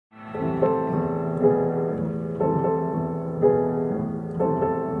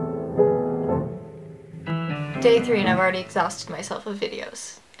Day 3 and I've already exhausted myself with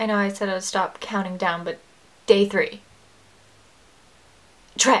videos. I know I said I would stop counting down, but day 3.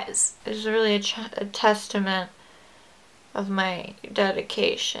 Trez! It's really a testament of my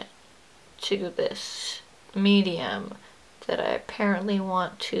dedication to this medium that I apparently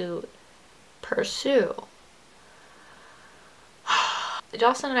want to pursue.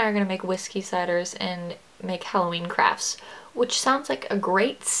 Jocelyn and I are going to make whiskey ciders and make Halloween crafts, which sounds like a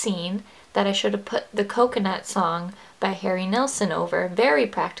great scene that I should have put the Coconut song by Harry Nilsson over. Very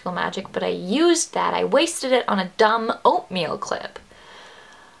practical magic, but I used that. I wasted it on a dumb oatmeal clip.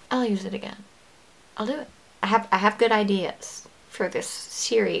 I'll use it again. I'll do it. I have good ideas for this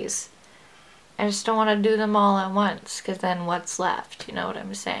series. I just don't want to do them all at once, because then what's left? You know what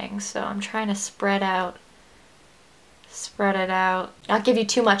I'm saying? So I'm trying to spread out. Spread it out. Not give you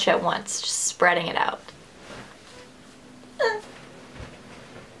too much at once, just spreading it out.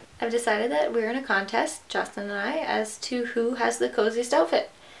 I've decided that we're in a contest, Justin and I, as to who has the coziest outfit.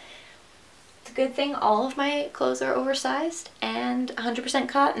 It's a good thing all of my clothes are oversized and 100%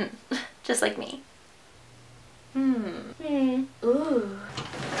 cotton, just like me. Ooh. Ooh.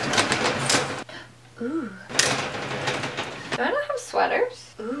 Do I not have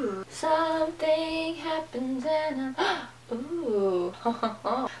sweaters? Ooh. Something happens and I'm... Ooh.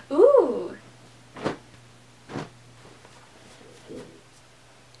 Ooh.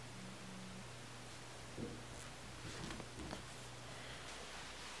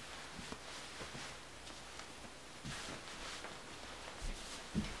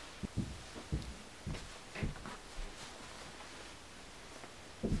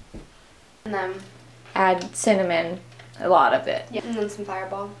 And then add cinnamon, a lot of it. yeah, and then some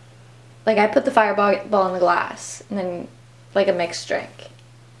Fireball. Like I put the Fireball in the glass and then like a mixed drink.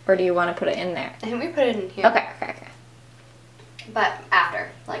 Or do you want to put it in there? I think we put it in here. Okay. But after,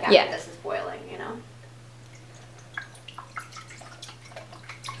 like after this is boiling, you know.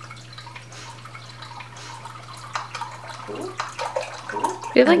 Ooh.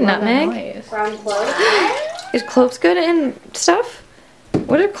 Do you have like nutmeg? Ground cloves. Is cloves good in stuff?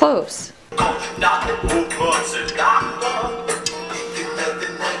 What are cloves?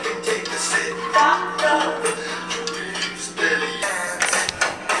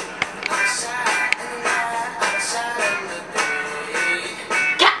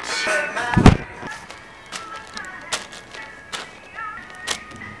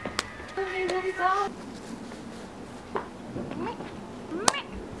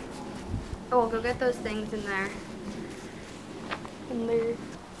 Oh, we'll go get those things in there.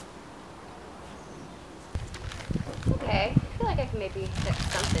 Okay, I feel like I can maybe fix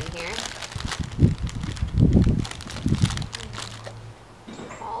something here.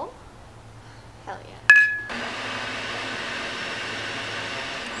 All? Hell yeah.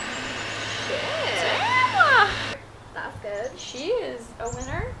 Shit. That's good. She is a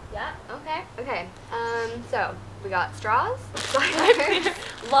winner. Yeah, okay. Okay, so we got straws.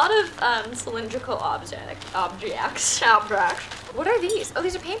 A lot of cylindrical objects. What are these? Oh,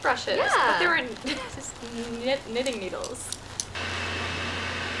 these are paintbrushes. Yeah. I thought they were just knitting needles.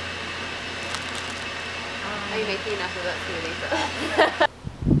 Are you making enough of that smoothie for us?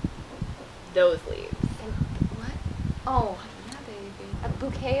 Those leaves. What? Oh, yeah, baby. A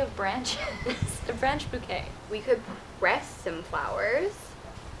bouquet of branches. A branch bouquet. We could press some flowers.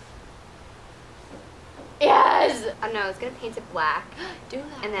 Yes! I don't know, I was gonna paint it black. Do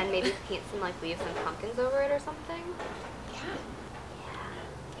that. And then maybe paint some like leaves and pumpkins over it or something. Yeah.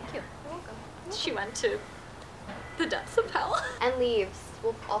 Thank you. You're welcome. She went to the depths of hell. And leaves.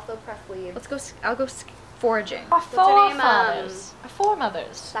 We'll also press leaves. Let's go. I'll go foraging. What's her name? Our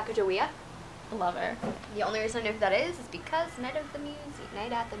foremothers. Sacagawea. Love her. The only reason I know who that is because Night at the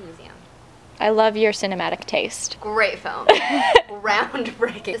Museum. I love your cinematic taste. Great film.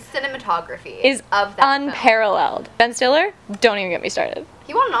 Groundbreaking. The cinematography is of that unparalleled. film. Ben Stiller? Don't even get me started.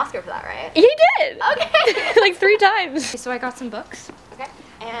 He won an Oscar for that, right? He did! Okay. Like 3 times. So I got some books. Okay.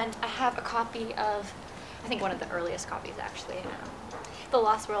 And I have a copy of, I think one of the earliest copies actually, The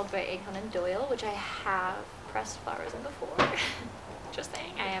Lost World by A. Conan Doyle, which I have pressed flowers in before. Just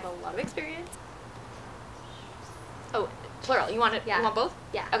saying, I have a lot of experience. Oh, plural. You want it? Yeah. You want both?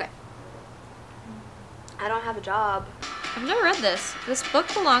 Yeah. Okay. I don't have a job. I've never read this. This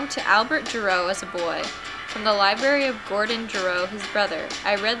book belonged to Albert Giroux as a boy, from the library of Gordon Giroux, his brother.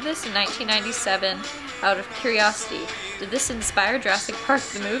 I read this in 1997 out of curiosity. Did this inspire Jurassic Park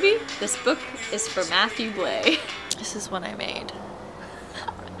the movie? This book is for Matthew Blais. This is what I made.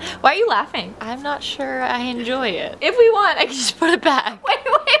 Why are you laughing? I'm not sure I enjoy it. If we want, I can just put it back. Wait.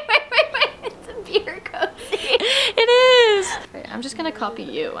 It's a beer cozy. It is. Okay, I'm just gonna copy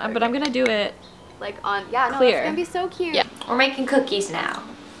you, but I'm gonna do it like on, yeah, no, Clear. it's gonna be so cute. Yeah, we're making cookies now.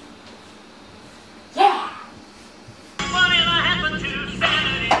 Yeah! Whatever happened to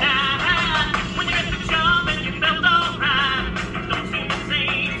Saturday night? When you get the job and you felt alright. Don't seem the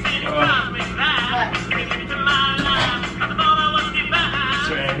same since you promised that. Came into my life, I thought I was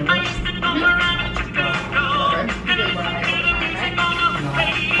divine. I used to go around and just go. And listen to the music on the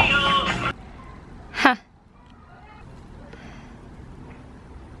radio. Ha.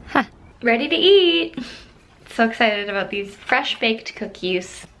 Ha. Ready to eat. So excited about these fresh baked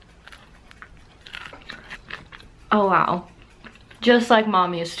cookies. Oh wow. Just like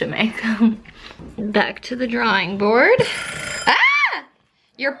Mom used to make. Back to the drawing board. Ah!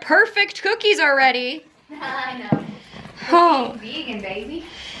 Your perfect cookies are ready. I know. Oh. Vegan, baby.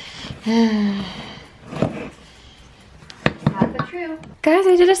 That's the truth. Guys,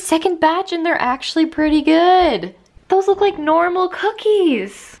 I did a second batch and they're actually pretty good. Those look like normal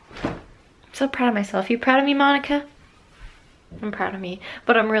cookies. I'm so proud of myself. You proud of me, Monica? I'm proud of me.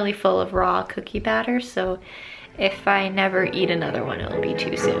 But I'm really full of raw cookie batter, so if I never eat another one, it'll be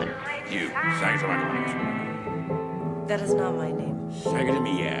too soon. You, say it like a That is not my name. Say it to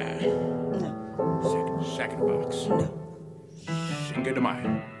me, yeah. No. Second box. No. Sing it to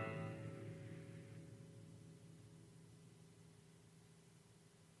mine.